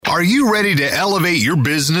Are you ready to elevate your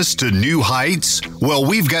business to new heights? Well,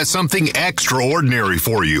 we've got something extraordinary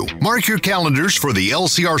for you. Mark your calendars for the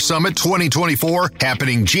LCR Summit 2024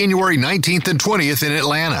 happening January 19th and 20th in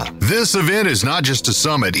Atlanta. This event is not just a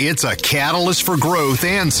summit, it's a catalyst for growth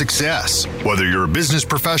and success. Whether you're a business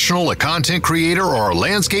professional, a content creator, or a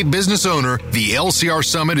landscape business owner, the LCR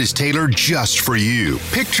Summit is tailored just for you.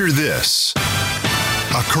 Picture this.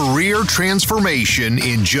 A career transformation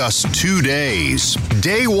in just 2 days.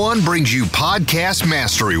 Day one brings you podcast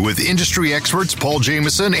mastery with industry experts Paul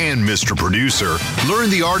Jameson and Mr. Producer. Learn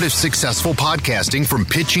the art of successful podcasting from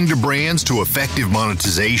pitching to brands to effective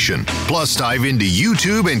monetization. Plus, dive into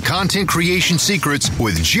YouTube and content creation secrets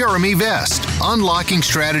with Jeremy Vest, unlocking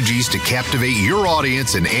strategies to captivate your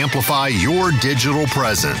audience and amplify your digital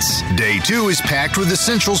presence. Day two is packed with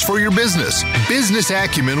essentials for your business. Business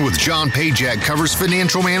acumen with John Pajak covers financial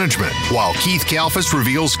management, while Keith Kalfas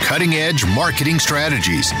reveals cutting-edge marketing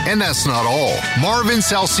strategies. And that's not all. Marvin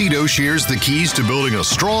Salcido shares the keys to building a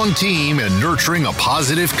strong team and nurturing a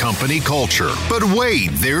positive company culture. But wait,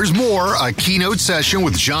 there's more. A keynote session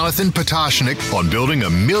with Jonathan Potashnik on building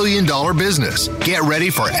 $1 million business. Get ready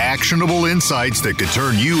for actionable insights that could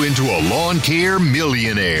turn you into a lawn care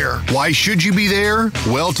millionaire. Why should you be there?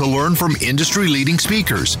 Well, to learn from industry-leading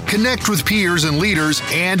speakers, connect with peers and leaders,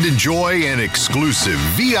 and enjoy an exclusive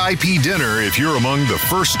VIP dinner if you're among the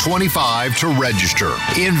first 25 to register.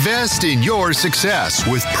 Invest in your success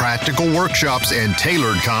with practical workshops and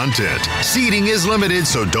tailored content. Seating is limited,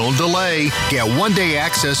 so don't delay. Get one-day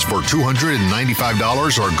access for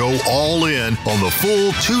 $295 or go all in on the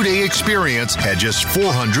full 2-day experience at just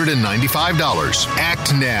 $495.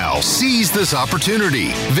 Act now. Seize this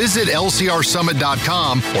opportunity. Visit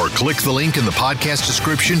lcrsummit.com or click the link in the podcast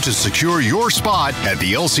description to secure your spot at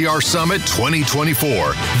the LCR Summit 2024.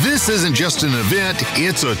 This isn't just an event,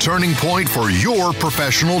 it's a turning point for your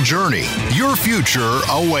professional journey. Your future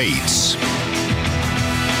awaits.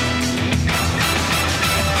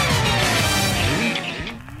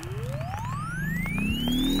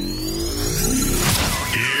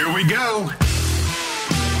 Here we go.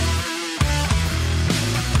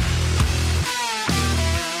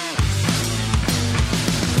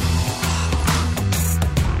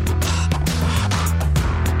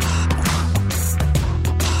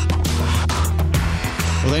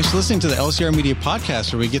 Thanks for listening to the LCR Media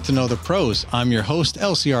Podcast, where we get to know the pros. I'm your host,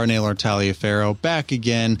 LCR Naylor Taliaferro, back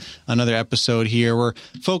again, another episode here. We're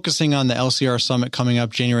focusing on the LCR Summit coming up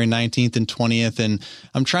January 19th and 20th, and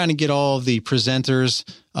I'm trying to get all of the presenters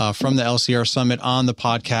from the LCR Summit on the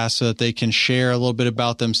podcast so that they can share a little bit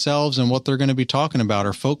about themselves and what they're going to be talking about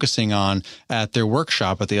or focusing on at their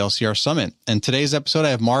workshop at the LCR Summit. And today's episode, I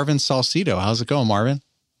have Marvin Salcido. How's it going, Marvin?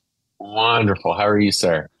 Wonderful. How are you,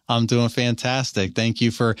 sir? I'm doing fantastic. Thank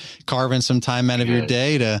you for carving some time out of your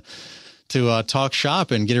day to talk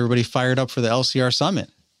shop and get everybody fired up for the LCR Summit.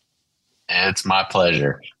 It's my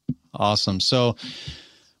pleasure. Awesome. So,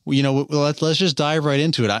 let's just dive right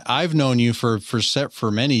into it. I've known you for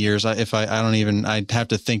many years. I'd have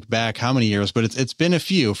to think back how many years, but it's been a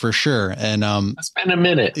few for sure. And it's been a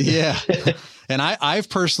minute. Yeah. And I've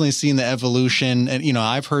personally seen the evolution, and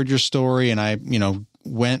I've heard your story, and I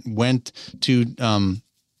went to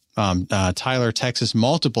Tyler, Texas,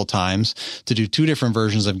 multiple times to do 2 different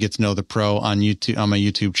versions of Get to Know the Pro on YouTube, on my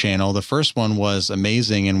YouTube channel. The first one was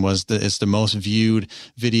amazing and it's the most viewed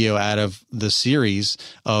video out of the series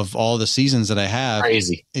of all the seasons that I have.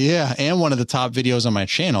 Crazy. Yeah. And one of the top videos on my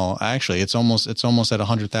channel. Actually, it's almost at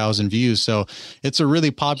 100,000 views. So it's a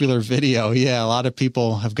really popular video. Yeah. A lot of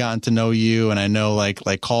people have gotten to know you, and I know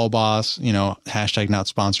like Call Boss, hashtag not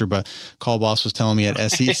sponsored, but Call Boss was telling me at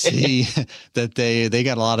SEC that they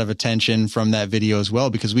got a lot of attention from that video as well,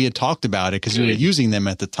 because we had talked about it because we were using them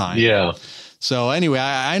at the time. Yeah. So anyway,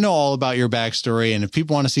 I know all about your backstory, and if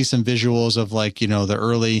people want to see some visuals of the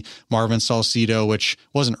early Marvin Salcido, which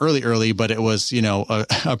wasn't early, but it was,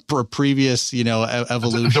 a previous,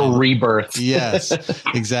 evolution. The rebirth. Yes,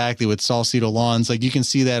 exactly. With Salcido Lawns, you can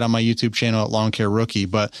see that on my YouTube channel at Lawn Care Rookie.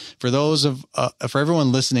 But for for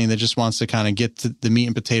everyone listening that just wants to kind of get to the meat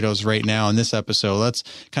and potatoes right now in this episode, let's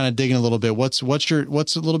kind of dig in a little bit. What's a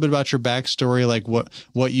little bit about your backstory, like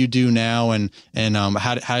what you do now, and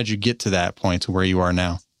how did you get to that point to where you are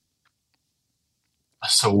now?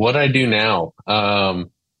 So what I do now,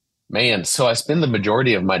 so I spend the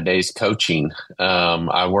majority of my days coaching.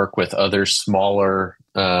 I work with other smaller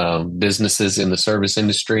businesses in the service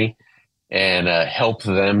industry and help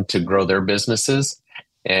them to grow their businesses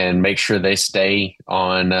and make sure they stay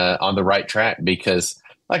on the right track, because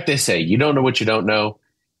like they say, you don't know what you don't know.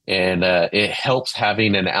 And it helps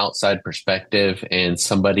having an outside perspective and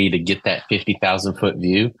somebody to get that 50,000 foot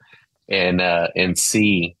view and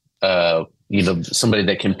see, somebody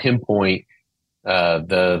that can pinpoint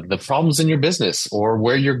the problems in your business or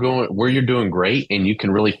where you're going, where you're doing great, and you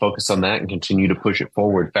can really focus on that and continue to push it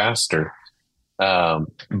forward faster.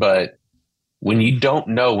 But when you don't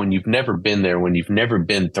know, when you've never been there, when you've never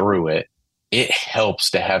been through it, it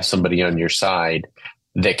helps to have somebody on your side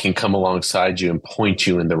that can come alongside you and point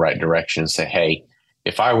you in the right direction and say, hey,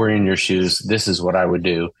 if I were in your shoes, this is what I would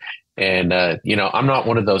do. And, I'm not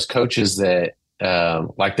one of those coaches that,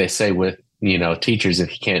 like they say with, teachers,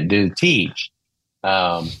 if you can't do, teach.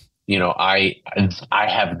 I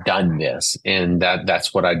have done this, and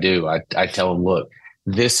that's what I do. I tell them, look,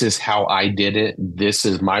 this is how I did it. This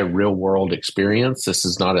is my real world experience. This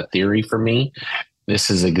is not a theory for me. This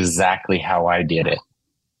is exactly how I did it.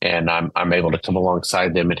 And I'm able to come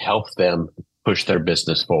alongside them and help them push their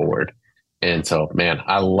business forward. And so, man,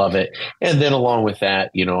 I love it. And then along with that,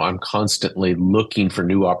 I'm constantly looking for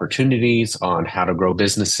new opportunities on how to grow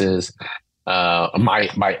businesses.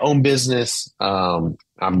 My own business, I'm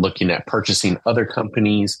looking at purchasing other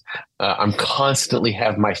companies. I'm constantly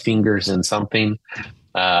have my fingers in something.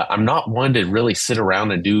 I'm not one to really sit around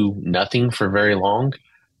and do nothing for very long.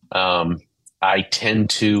 I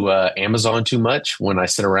tend to Amazon too much when I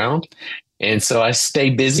sit around, and so I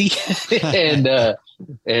stay busy.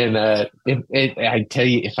 and I tell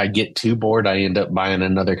you, if I get too bored, I end up buying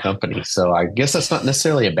another company. So I guess that's not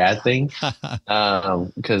necessarily a bad thing,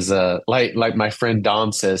 because like my friend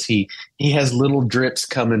Don says, he has little drips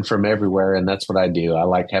coming from everywhere, and that's what I do. I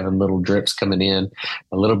like having little drips coming in,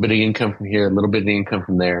 a little bit of income from here, a little bit of income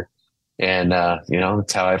from there, and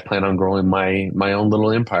that's how I plan on growing my own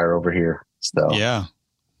little empire over here. So yeah,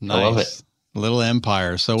 nice. I love it. Little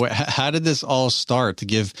empire. So how did this all start? To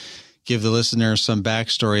give the listeners some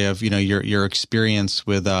backstory of, your experience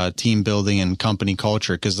with team building and company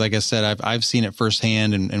culture. Cause like I said, I've seen it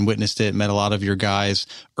firsthand and witnessed it, met a lot of your guys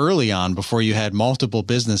early on before you had multiple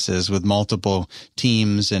businesses with multiple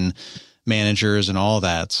teams and managers and all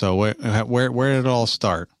that. So where did it all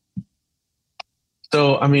start?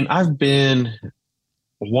 So, I mean, I've been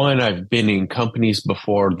in companies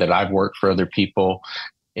before that I've worked for other people,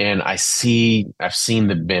 and I've seen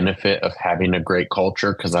the benefit of having a great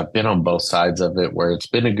culture, because I've been on both sides of it, where it's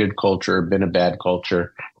been a good culture, been a bad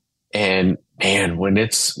culture. And man, when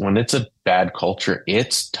it's a bad culture,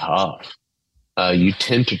 it's tough. You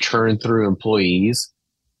tend to churn through employees,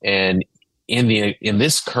 and in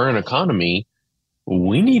this current economy,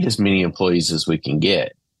 we need as many employees as we can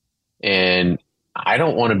get. And I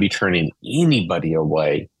don't want to be turning anybody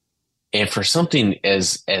away. And for something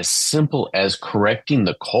as simple as correcting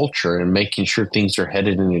the culture and making sure things are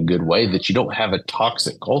headed in a good way, that you don't have a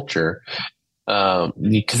toxic culture,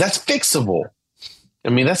 because that's fixable. I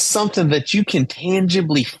mean, that's something that you can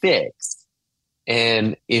tangibly fix.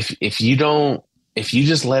 And if you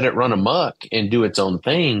just let it run amok and do its own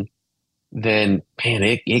thing, then man,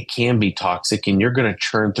 it can be toxic, and you're going to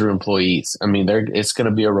churn through employees. I mean, it's going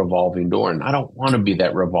to be a revolving door, and I don't want to be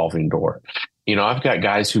that revolving door. I've got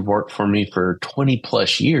guys who've worked for me for 20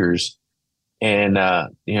 plus years, and I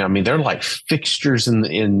mean, they're like fixtures in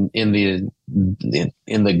the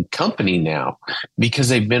company now, because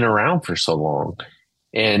they've been around for so long.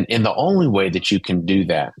 And the only way that you can do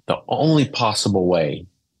that, the only possible way,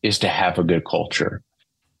 is to have a good culture.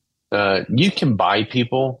 You can buy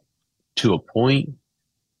people to a point,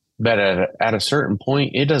 but at a certain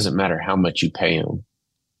point, it doesn't matter how much you pay them.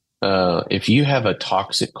 If you have a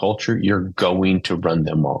toxic culture, you're going to run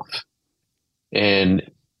them off. And,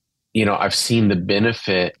 I've seen the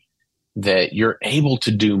benefit that you're able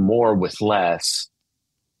to do more with less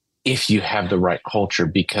if you have the right culture,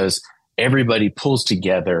 because everybody pulls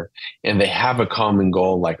together and they have a common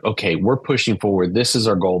goal. Like, okay, we're pushing forward. This is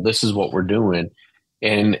our goal. This is what we're doing.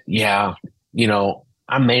 And yeah,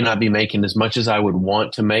 I may not be making as much as I would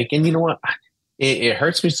want to make. And you know what? It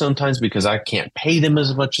hurts me sometimes because I can't pay them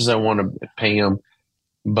as much as I want to pay them,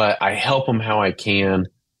 but I help them how I can.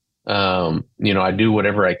 I do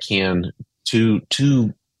whatever I can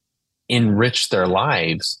to enrich their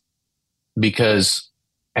lives, because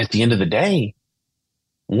at the end of the day,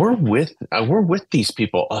 we're with these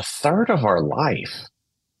people a third of our life.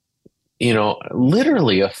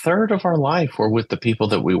 Literally a third of our life, we're with the people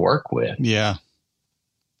that we work with. Yeah.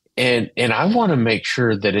 And I want to make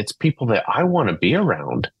sure that it's people that I want to be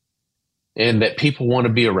around, and that people want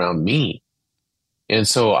to be around me. And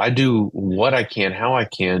so I do what I can, how I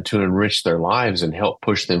can, to enrich their lives and help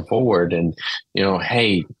push them forward. And,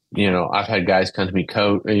 hey, I've had guys come to me,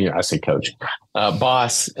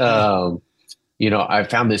 boss, I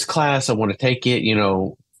found this class. I want to take it,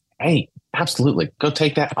 hey, absolutely. Go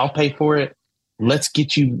take that. I'll pay for it. Let's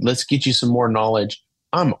get you some more knowledge.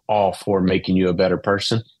 I'm all for making you a better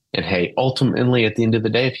person. And hey, ultimately at the end of the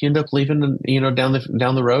day, if you end up leaving, down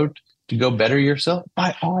the road to go better yourself,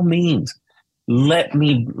 by all means, let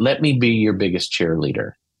me be your biggest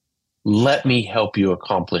cheerleader. Let me help you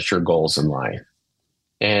accomplish your goals in life.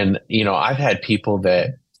 And, I've had people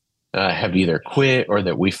that have either quit or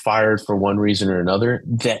that we fired for one reason or another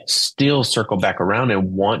that still circle back around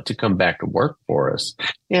and want to come back to work for us.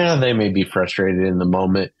 Yeah, they may be frustrated in the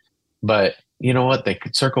moment, but you know what? They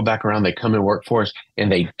could circle back around. They come and work for us,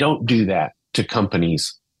 and they don't do that to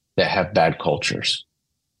companies that have bad cultures.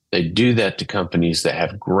 They do that to companies that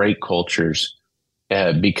have great cultures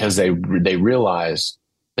because they realize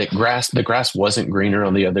that the grass wasn't greener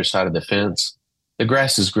on the other side of the fence. The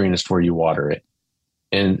grass is greenest where you water it.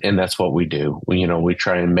 And that's what we do. We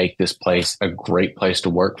try and make this place a great place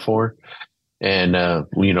to work for. And,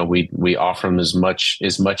 we offer them as much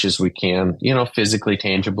as we can, physically,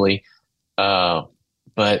 tangibly.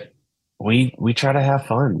 But we try to have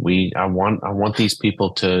fun. I want these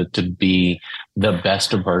people to be the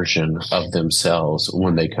best version of themselves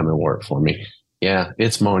when they come and work for me. Yeah,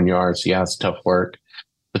 it's mowing yards. Yeah, it's tough work,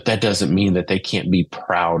 but that doesn't mean that they can't be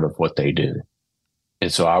proud of what they do.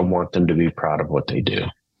 And so I want them to be proud of what they do.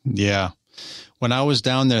 Yeah. When I was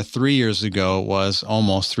down there 3 years ago, it was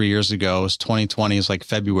almost 3 years ago. It was 2020. It was like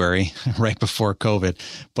February, right before COVID.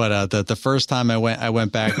 But the first time I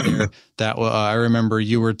went back there. I remember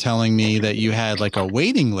you were telling me that you had like a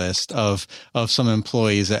waiting list of some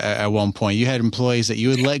employees at one point. You had employees that you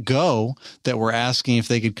had let go that were asking if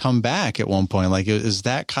they could come back at one point. Like, is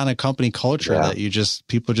that kind of company culture that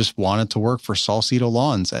people just wanted to work for Salcido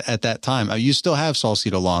Lawns at that time? You still have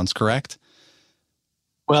Salcido Lawns, correct?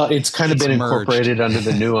 Well, it's kind of been incorporated under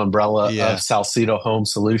the new umbrella of Salcido Home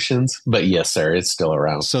Solutions, but yes, sir, it's still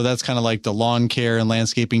around. So that's kind of like the lawn care and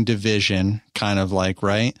landscaping division, kind of like,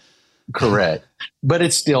 right? Correct. But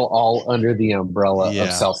it's still all under the umbrella of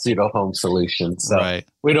Salcido Home Solutions. So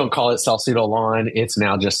we don't call it Salcido Lawn. It's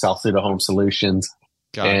now just Salcido Home Solutions.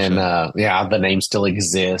 Gotcha. And the name still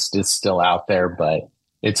exists. It's still out there, but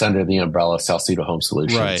it's under the umbrella of Salcido Home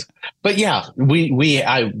Solutions. Right. But yeah, we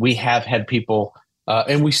have had people.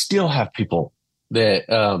 And we still have people that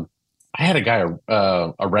I had a guy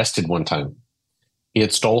arrested one time. He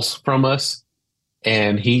had stole from us,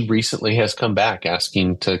 and he recently has come back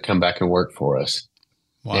asking to come back and work for us.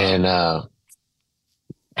 Wow.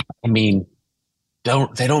 And they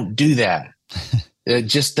don't do that. It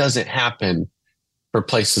just doesn't happen for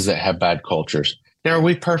places that have bad cultures. Now, are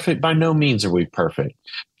we perfect? By no means are we perfect.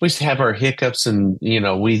 We have our hiccups, and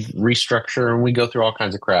we restructure and we go through all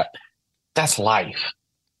kinds of crap. That's life.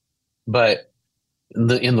 But in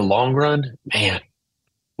the long run, man,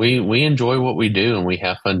 we enjoy what we do and we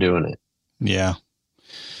have fun doing it. Yeah.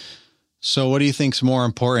 So what do you think's more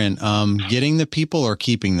important, getting the people or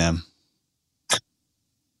keeping them?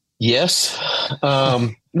 Yes.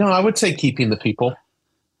 No, I would say keeping the people.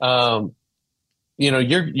 You're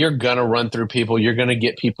going to run through people. You're going to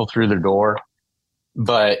get people through the door.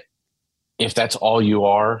 But if that's all you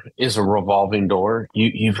are is a revolving door,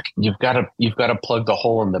 you've got to plug the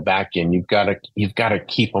hole in the back end. You've got to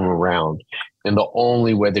keep them around. And the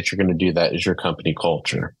only way that you're going to do that is your company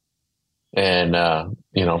culture. And,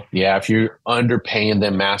 if you're underpaying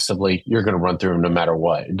them massively, you're going to run through them no matter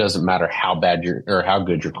what. It doesn't matter how bad or how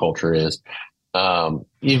good your culture is.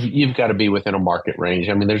 You've got to be within a market range.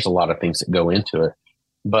 I mean, there's a lot of things that go into it,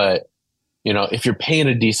 but if you're paying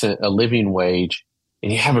a living wage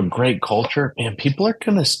and you have a great culture, man, people are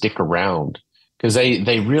going to stick around because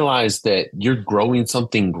they realize that you're growing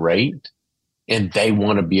something great and they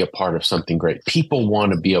want to be a part of something great. People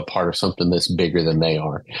want to be a part of something that's bigger than they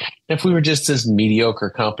are. If we were just this mediocre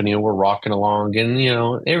company and we're rocking along and,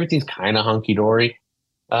 everything's kind of hunky dory,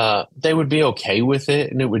 they would be okay with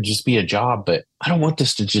it and it would just be a job. But I don't want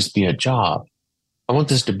this to just be a job. I want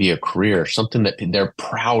this to be a career, something that they're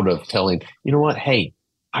proud of telling, you know what? Hey,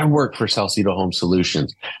 I work for Salcido Home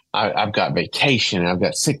Solutions. I've got vacation. I've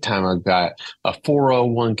got sick time. I've got a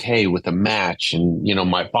 401k with a match. And,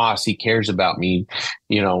 my boss, he cares about me.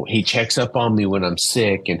 He checks up on me when I'm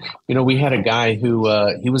sick. And, we had a guy who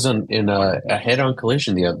he was in a head-on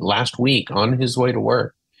collision last week on his way to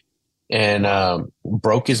work and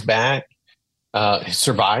broke his back,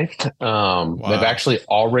 survived. Wow. They've actually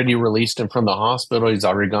already released him from the hospital. He's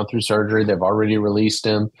already gone through surgery. They've already released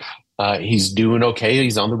him. He's doing okay.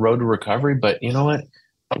 He's on the road to recovery, but you know what?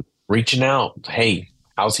 Reaching out. Hey,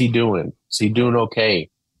 how's he doing? Is he doing okay?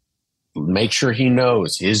 Make sure he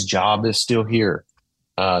knows his job is still here.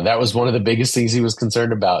 That was one of the biggest things he was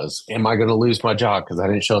concerned about is, am I going to lose my job because I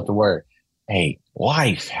didn't show up to work? Hey,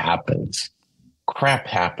 life happens. Crap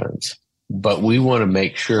happens. But we want to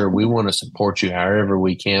make sure we want to support you however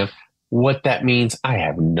we can. What that means, I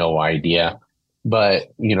have no idea.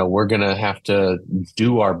 But, we're going to have to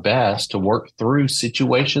do our best to work through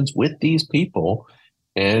situations with these people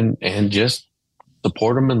and just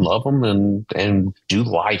support them and love them and do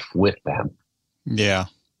life with them. Yeah.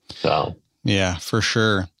 So. Yeah, for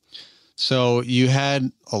sure. So you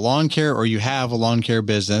had a lawn care, or you have a lawn care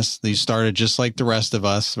business. You started just like the rest of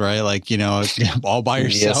us, right? Like, all by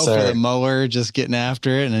yourself with a mower, just getting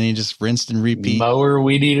after it. And then you just rinsed and repeat. Mower,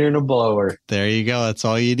 weed eater, and a blower. There you go. That's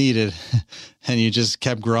all you needed. And you just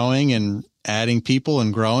kept growing and adding people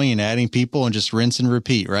and growing and adding people and just rinse and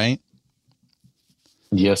repeat, right?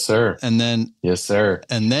 Yes, sir. Yes, sir.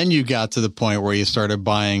 And then you got to the point where you started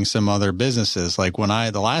buying some other businesses. Like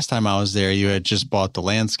the last time I was there, you had just bought the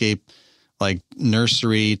landscape, like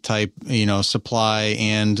nursery type, supply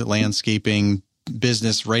and landscaping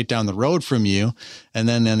business right down the road from you. And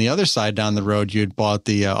then on the other side down the road, you had bought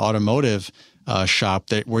the automotive shop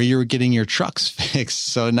where you were getting your trucks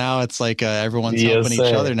fixed. So now it's like everyone's helping each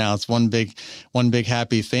other. Now it's one big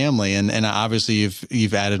happy family, and obviously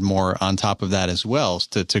you've added more on top of that as well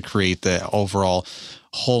to create the overall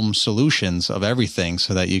home solutions of everything,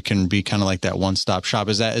 so that you can be kind of like that one-stop shop.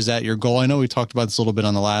 Is that your goal? I know we talked about this a little bit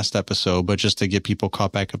on the last episode, but just to get people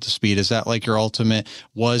caught back up to speed, is that like your ultimate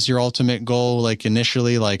goal, like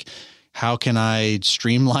initially, like, how can I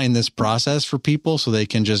streamline this process for people so they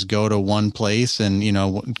can just go to one place and,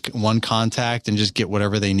 one contact and just get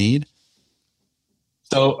whatever they need?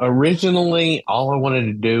 So originally, all I wanted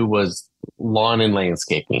to do was lawn and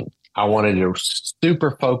landscaping. I wanted to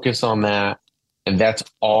super focus on that, and that's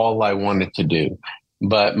all I wanted to do.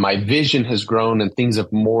 But my vision has grown and things have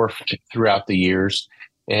morphed throughout the years.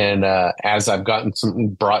 And as I've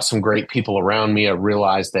brought some great people around me, I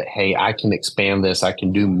realized that, hey, I can expand this. I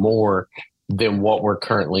can do more than what we're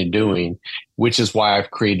currently doing, which is why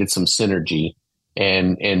I've created some synergy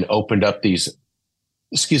and opened up these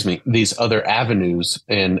other avenues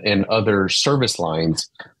and other service lines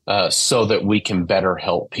so that we can better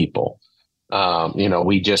help people.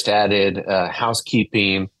 We just added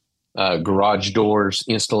housekeeping, garage doors,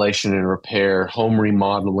 installation and repair, home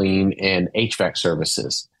remodeling, and HVAC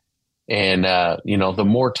services. And, the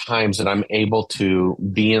more times that I'm able to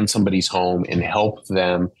be in somebody's home and help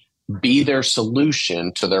them be their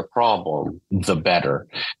solution to their problem, the better,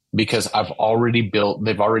 because they've already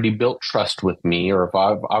built trust with me, or if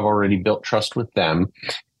I've already built trust with them.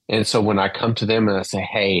 And so when I come to them and I say,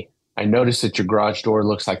 hey, I noticed that your garage door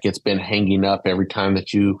looks like it's been hanging up every time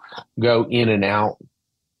that you go in and out.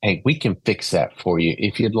 Hey, we can fix that for you.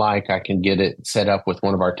 If you'd like, I can get it set up with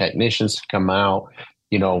one of our technicians to come out.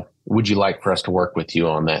 Would you like for us to work with you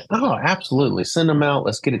on that? Oh, absolutely. Send them out.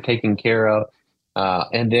 Let's get it taken care of.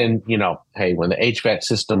 And then, hey, when the HVAC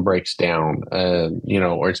system breaks down,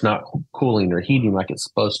 or it's not cooling or heating like it's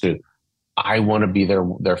supposed to, I want to be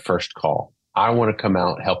their first call. I want to come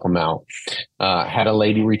out, help them out. Had a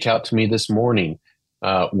lady reach out to me this morning.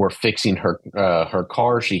 We're fixing her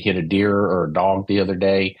car. She hit a deer or a dog the other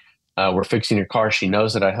day. We're fixing her car. She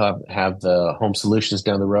knows that I have the home solutions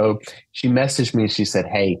down the road. She messaged me and she said,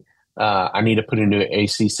 hey, I need to put a new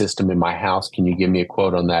AC system in my house. Can you give me a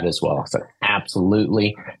quote on that as well? I said,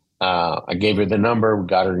 absolutely. I gave her the number. We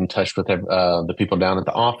got her in touch with the people down at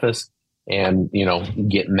the office and,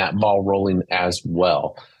 getting that ball rolling as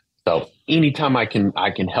well. So anytime I can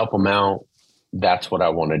help them out, that's what I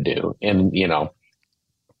want to do. And,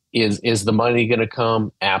 is the money going to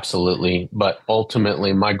come? Absolutely. But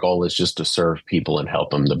ultimately, my goal is just to serve people and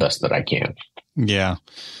help them the best that I can. Yeah.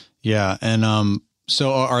 Yeah. And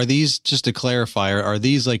so are these, just to clarify, are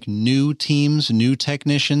these like new teams, new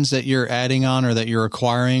technicians that you're adding on or that you're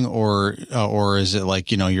acquiring, or is it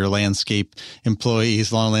like, your landscape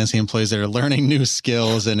employees, lawn landscape employees that are learning new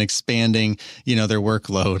skills and expanding, their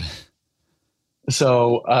workload?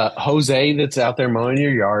 So Jose that's out there mowing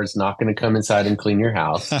your yard is not going to come inside and clean your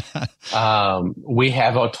house. We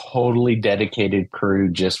have a totally dedicated crew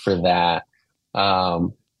just for that.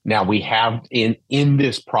 Now we have in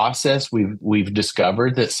this process, we've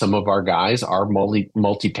discovered that some of our guys are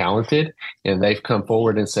multi-talented, and they've come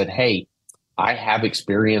forward and said, hey, I have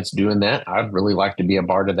experience doing that. I'd really like to be a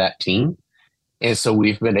part of that team. And so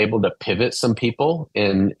we've been able to pivot some people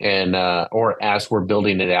or as we're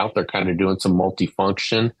building it out, they're kind of doing some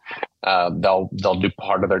multifunction. They'll do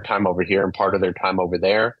part of their time over here and part of their time over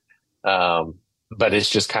there. But it's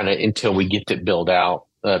just kind of until we get it built out,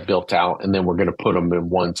 and then we're going to put them in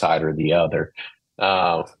one side or the other.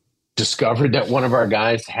 discovered that one of our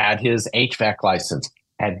guys had his HVAC license,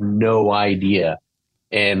 had no idea.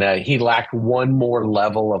 And he lacked one more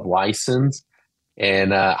level of license.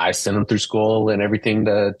 And I sent him through school and everything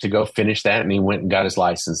to go finish that. And he went and got his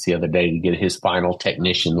license the other day to get his final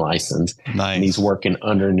technician license. Nice. And he's working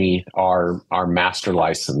underneath our master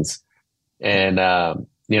license. And,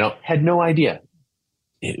 had no idea.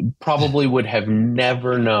 It probably would have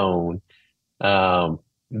never known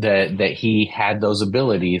that he had those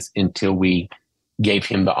abilities until we gave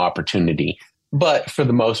him the opportunity. But for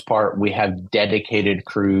the most part, we have dedicated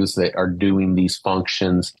crews that are doing these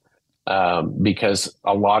functions because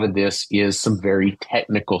a lot of this is some very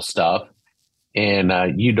technical stuff. And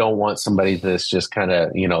you don't want somebody that's just kind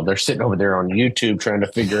of, they're sitting over there on YouTube trying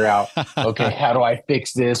to figure out, okay, how do I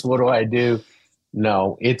fix this? What do I do?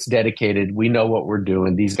 No, it's dedicated. We know what we're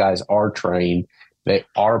doing. These guys are trained. They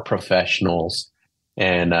are professionals.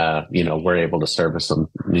 And, we're able to service them,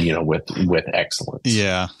 with excellence.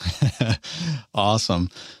 Yeah. Awesome.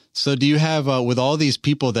 So do you have, with all these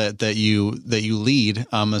people that you lead,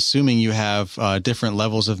 I'm assuming you have different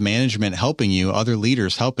levels of management helping you, other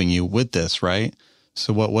leaders helping you with this, right?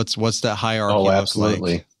 So what's that hierarchy look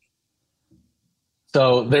absolutely. like?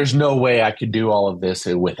 So there's no way I could do all of this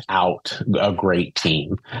without a great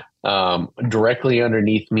team. Directly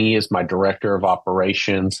underneath me is my director of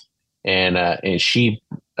operations. And she,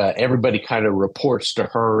 everybody kind of reports to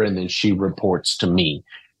her, and then she reports to me.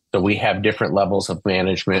 So we have different levels of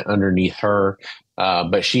management underneath her,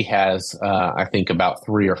 but she has, I think, about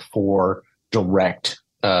 3 or 4 direct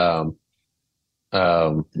people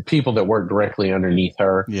that work directly underneath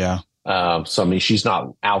her. Yeah. So I mean, she's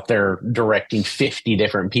not out there directing 50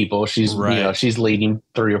 different people. She's, right. She's leading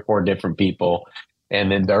 3 or 4 different people. And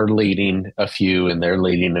then they're leading a few, and they're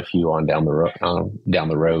leading a few on down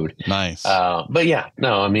the road. Nice. But yeah,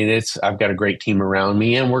 no, I mean, I've got a great team around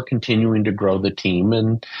me, and we're continuing to grow the team.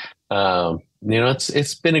 And,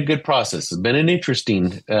 it's been a good process. It's been an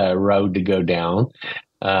interesting road to go down.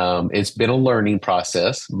 It's been a learning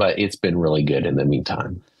process, but it's been really good in the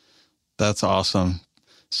meantime. That's awesome.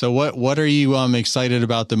 So what are you excited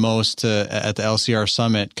about the most at the LCR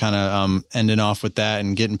Summit, kind of ending off with that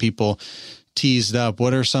and getting people teased up?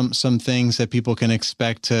 What are some things that people can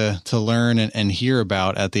expect to learn and hear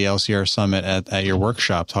about at the LCR Summit at your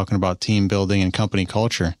workshop, talking about team building and company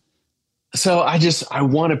culture? So I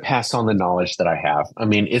want to pass on the knowledge that I have. I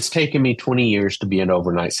mean, it's taken me 20 years to be an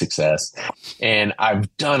overnight success, and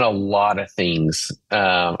I've done a lot of things.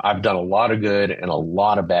 I've done a lot of good and a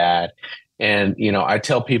lot of bad. And, I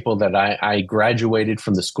tell people that I graduated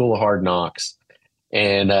from the School of Hard Knocks.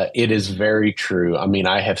 And it is very true. I mean,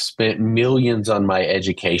 I have spent millions on my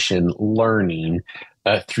education learning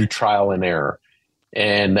through trial and error.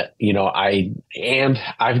 And, I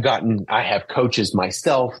have coaches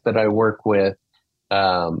myself that I work with,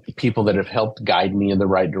 people that have helped guide me in the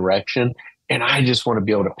right direction. And I just want to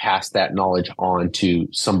be able to pass that knowledge on to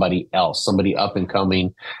somebody else, somebody up and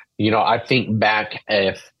coming. I think back,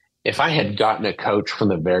 if I had gotten a coach from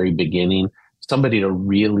the very beginning, somebody to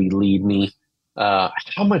really lead me,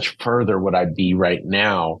 how much further would I be right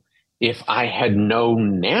now if I had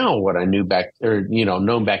known now what I knew back, or,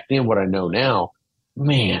 known back then what I know now?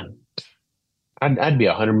 Man, I'd be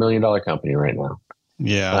 $100 million company right now.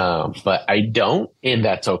 Yeah. But I don't, and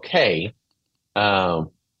that's okay.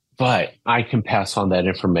 But I can pass on that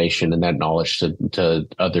information and that knowledge to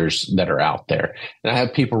others that are out there. And I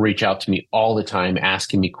have people reach out to me all the time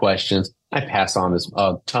asking me questions. I pass on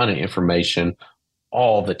a ton of information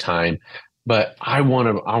all the time. But I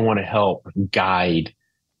want to help guide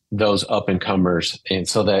those up and comers, and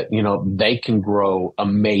so that, they can grow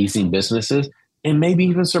amazing businesses and maybe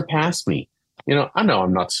even surpass me. I know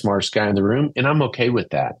I'm not the smartest guy in the room, and I'm okay with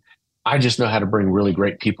that. I just know how to bring really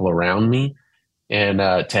great people around me and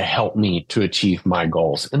to help me to achieve my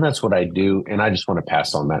goals. And that's what I do. And I just want to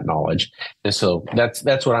pass on that knowledge. And so that's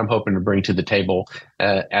what I'm hoping to bring to the table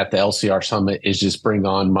at the LCR Summit, is just bring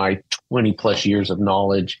on my 20 plus years of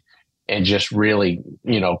knowledge and just really,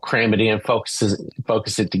 cram it in,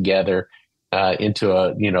 focus it together into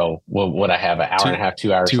a, what I have, an hour and a half,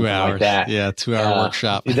 2 hours, 2 hours, like that. Yeah, 2 hour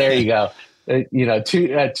workshop. There you go.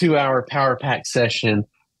 2 hour power pack session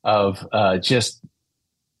of just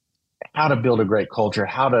how to build a great culture,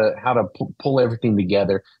 how to pull everything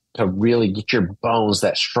together to really get your bones,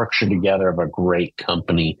 that structure together of a great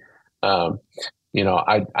company. I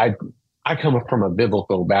come from a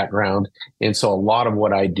biblical background, and so a lot of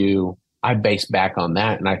what I do, I base back on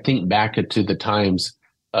that. And I think back to the times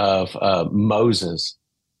of Moses,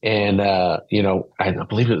 and I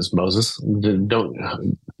believe it was Moses. It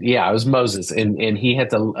was Moses, and he had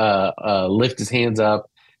to lift his hands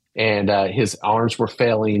up and his arms were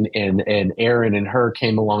failing, and Aaron and her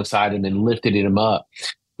came alongside him and lifted him up,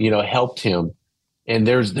 helped him. And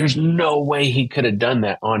there's no way he could have done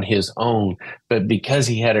that on his own. But because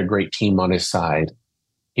he had a great team on his side,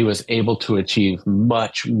 he was able to achieve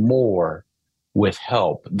much more with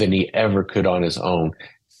help than he ever could on his own.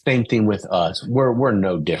 Same thing with us. We're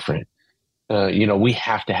no different. We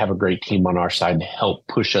have to have a great team on our side to help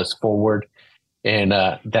push us forward. And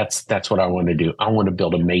that's what I want to do. I want to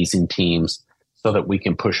build amazing teams so that we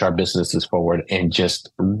can push our businesses forward and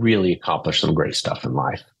just really accomplish some great stuff in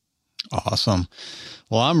life. Awesome.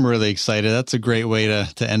 Well, I'm really excited. That's a great way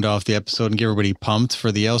to end off the episode and get everybody pumped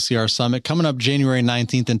for the LCR Summit coming up January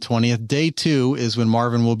 19th and 20th. Day 2 is when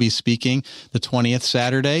Marvin will be speaking, the 20th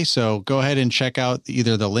Saturday. So go ahead and check out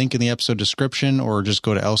either the link in the episode description or just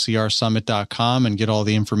go to lcrsummit.com and get all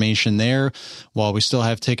the information there while we still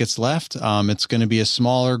have tickets left. It's going to be a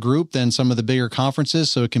smaller group than some of the bigger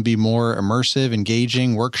conferences, so it can be more immersive,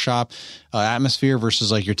 engaging, workshop atmosphere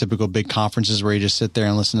versus like your typical big conferences where you just sit there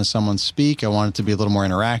and listen to someone speak. I want it to be a little more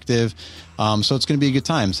interactive. So it's going to be a good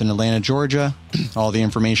time. It's in Atlanta, Georgia. All the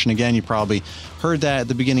information, again, you probably heard that at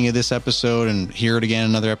the beginning of this episode and hear it again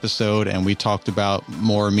in another episode. And we talked about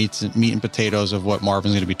more meat and potatoes of what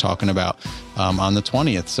Marvin's going to be talking about on the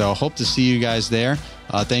 20th. So hope to see you guys there.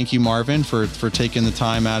 Thank you, Marvin, for taking the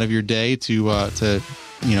time out of your day to kind of,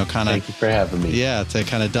 thank you for having me. Yeah, to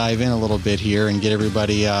kind of dive in a little bit here and get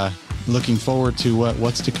everybody looking forward to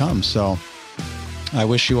what's to come. So I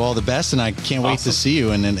wish you all the best, and I can't wait to see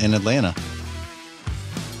you in Atlanta.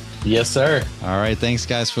 Yes, sir. All right. Thanks,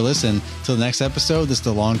 guys, for listening. Till the next episode, this is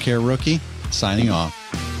the Lawn Care Rookie signing off.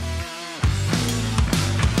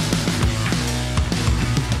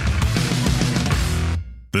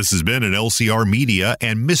 This has been an LCR Media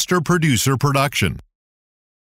and Mr. Producer production.